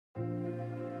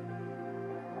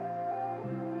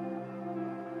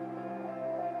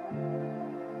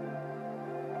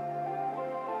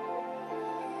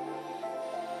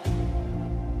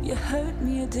hurt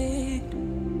me, you did,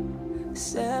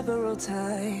 several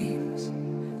times.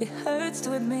 It hurts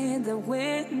to admit that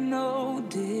we're no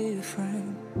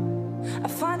different. I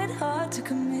find it hard to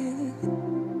commit,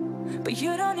 but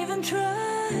you don't even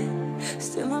try.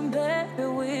 Still I'm better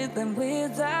with than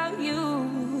without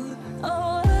you.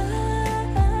 Oh,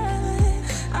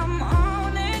 I'm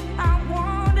on it, I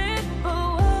want it, but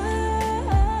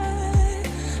why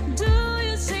do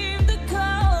you seem to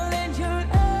call in your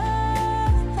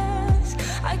eyes?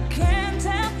 I can't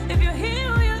tell if you're here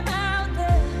or you're out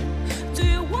there. Do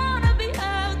you wanna be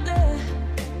out there?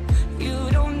 You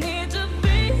don't need to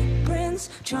be Prince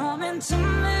Charming to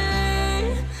me.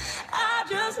 I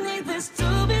just need this to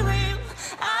be real.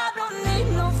 I don't need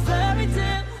no fairy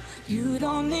tale. You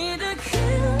don't need a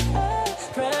kill a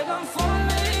dragon for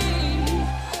me.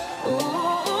 Ooh,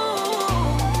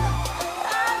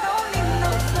 I don't need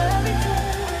no fairy tale.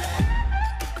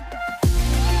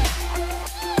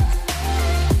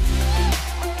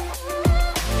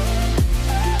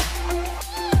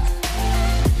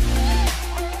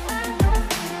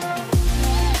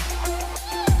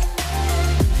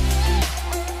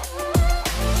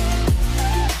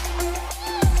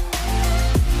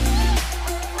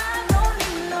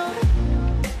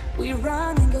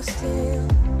 Still,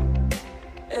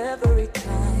 every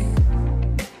time,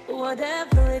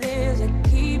 whatever it is, I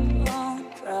keep on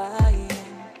trying.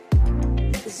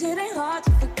 'Cause it ain't hard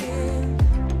to forgive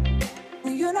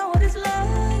when you know what it's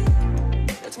like.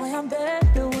 That's why I'm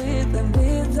better with than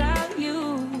without you.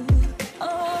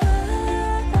 Oh,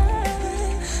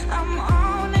 I'm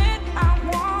on it, I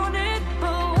want it,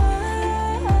 but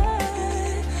why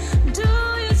do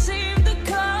you seem to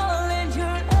call in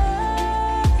your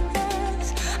eyes?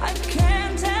 I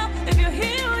can't tell if you're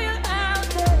here or you're out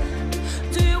there.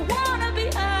 Do you wanna be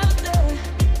out there?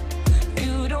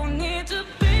 You don't need to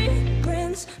be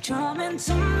Prince Charming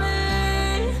to me.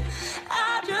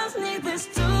 I just need this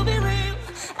to be real.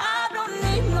 I don't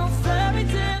need no fairy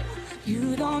tale. You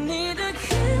don't need a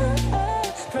kill a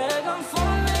dragon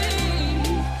for me.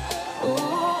 Ooh,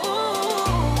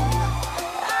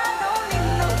 I don't need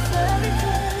no fairy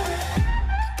tale.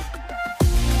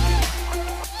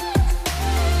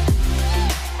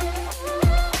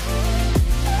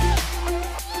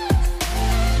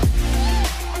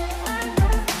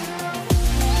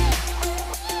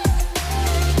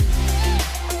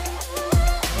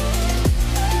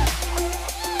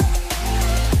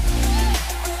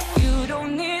 You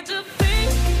don't need to be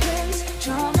Prince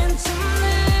Charming to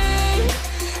me.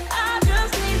 I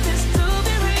just need this to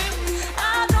be real.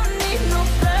 I don't need no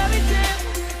fairy tale.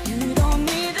 You don't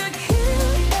need a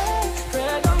kill a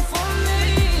dragon for me.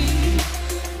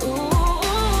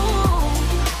 Ooh,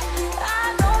 I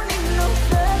don't need no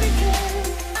fairy tale.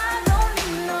 I don't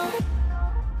need no.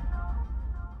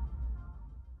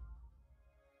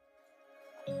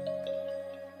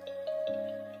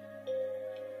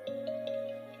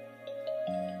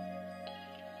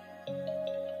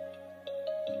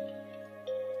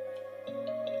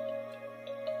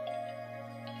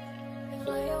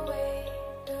 Fly away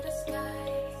to the sky,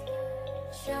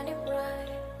 shining bright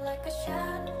like a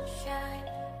sunshine,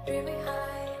 dreaming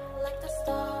high like the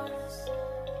stars,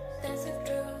 dancing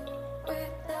through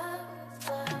without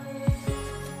clouds.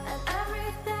 And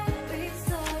everything is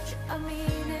such a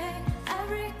meaning.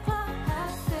 Every cloud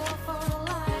has silver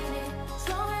lining. As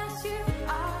long as you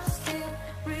are still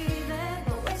breathing,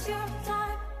 don't waste your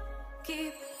time.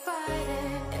 Keep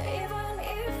fighting, even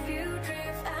if you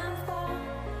drift and fall.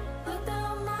 Look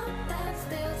down, mountain,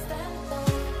 still stand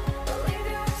tall. Believe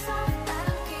yourself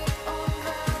and keep on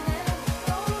running.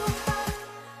 Don't look back,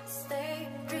 stay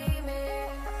dreaming.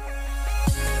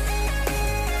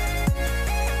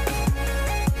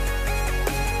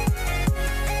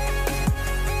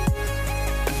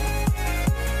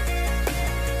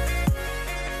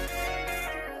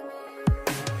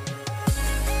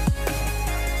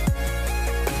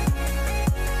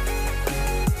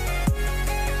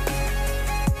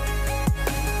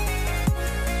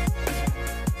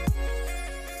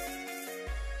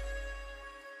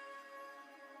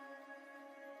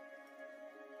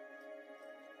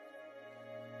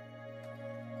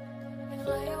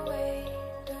 Fly away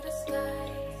to the sky,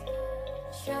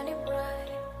 shining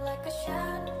bright like a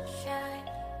sunshine,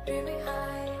 dreaming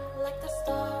high like the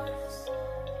stars,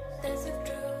 dancing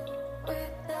through